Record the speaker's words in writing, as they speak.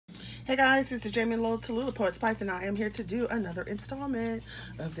Hey guys, this is Jamie Little Tallulah, Poetspice, and I am here to do another installment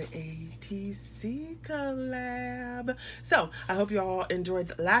of the ATC collab. So, I hope you all enjoyed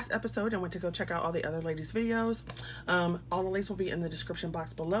the last episode and went to go check out all the other ladies' videos. All the links will be in the description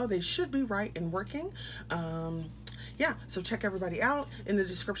box below. They should be right and working. Yeah, so check everybody out. In the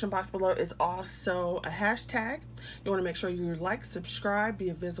description box below is also a hashtag. You want to make sure you like, subscribe, be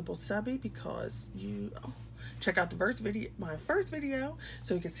a visible subby because you... check out the my first video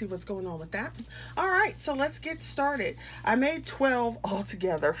so you can see what's going on with that. All right, so let's get started. I made 12 all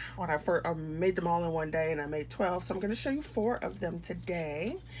together when I made them all in one day, and I made 12. So I'm going to show you 4 of them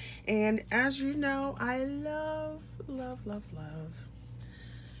today. And as you know, I love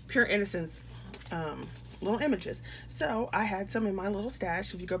pure innocence little images. So I had some in my little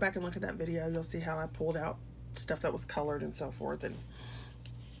stash. If you go back and look at that video, you'll see how I pulled out stuff that was colored and so forth. And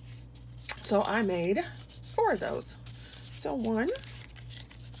so I made 4 of those. So one,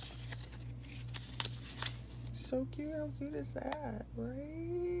 so cute. How cute is that,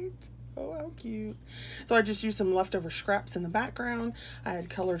 right? Oh, how cute. So I just used some leftover scraps in the background. I had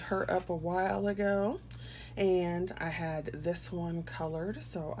colored her up a while ago, and I had this one colored,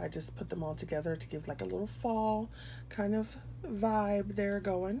 so I just put them all together to give like a little fall kind of vibe there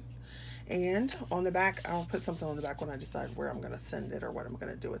going. And on the back, I'll put something on the back when I decide where I'm going to send it or what I'm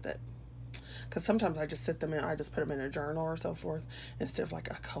going to do with it. Because sometimes I just sit them in, I just put them in a journal or so forth instead of like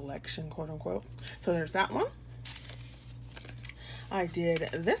a collection, quote unquote. So there's that one. I did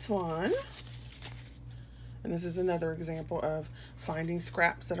this one. And this is another example of finding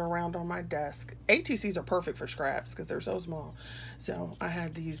scraps that are around on my desk. ATCs are perfect for scraps because they're so small. So I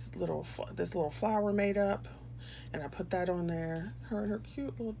had this little flower made up, and I put that on there. Her in her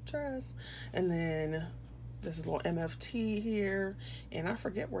cute little dress. And then this little MFT here, and I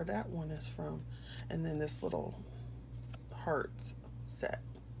forget where that one is from. And then this little heart set.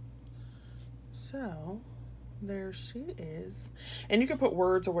 So there she is. And you can put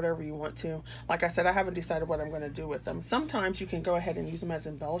words or whatever you want to. Like I said, I haven't decided what I'm going to do with them. Sometimes you can go ahead and use them as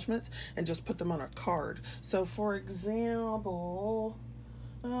embellishments and just put them on a card. So for example,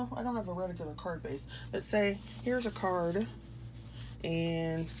 well, I don't have a regular card base. Let's say here's a card,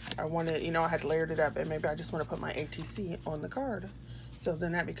 and I wanted, I had layered it up, and maybe I just want to put my ATC on the card. So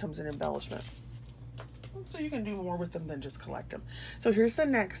then that becomes an embellishment. So you can do more with them than just collect them. So here's the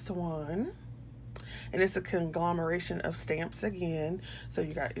next one. And it's a conglomeration of stamps again. So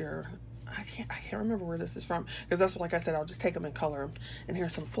you got your, I can't remember where this is from, because that's, like I said, I'll just take them and color them. And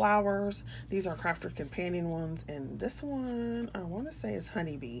here's some flowers. These are Crafter Companion ones. And this one, I want to say is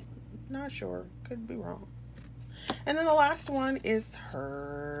Honeybee. Not sure. Could be wrong. And then the last one is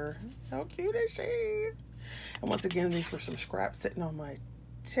her. How cute is she? And once again, these were some scraps sitting on my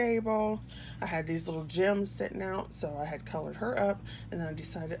table. I had these little gems sitting out, so I had colored her up, and then I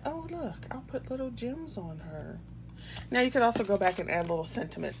decided, oh look, I'll put little gems on her. Now you could also go back and add little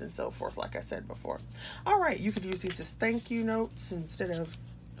sentiments and so forth, like I said before. All right, you could use these as thank you notes instead of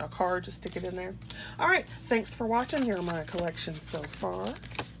a card, just stick it in there. All right, thanks for watching. Here are my collection so far.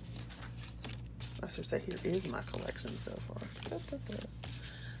 I should say, here is my collection so far.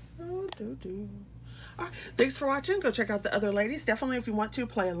 Oh, All right, thanks for watching. Go check out the other ladies. Definitely, if you want to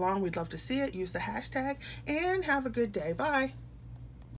play along, we'd love to see it. Use the hashtag, and have a good day. Bye.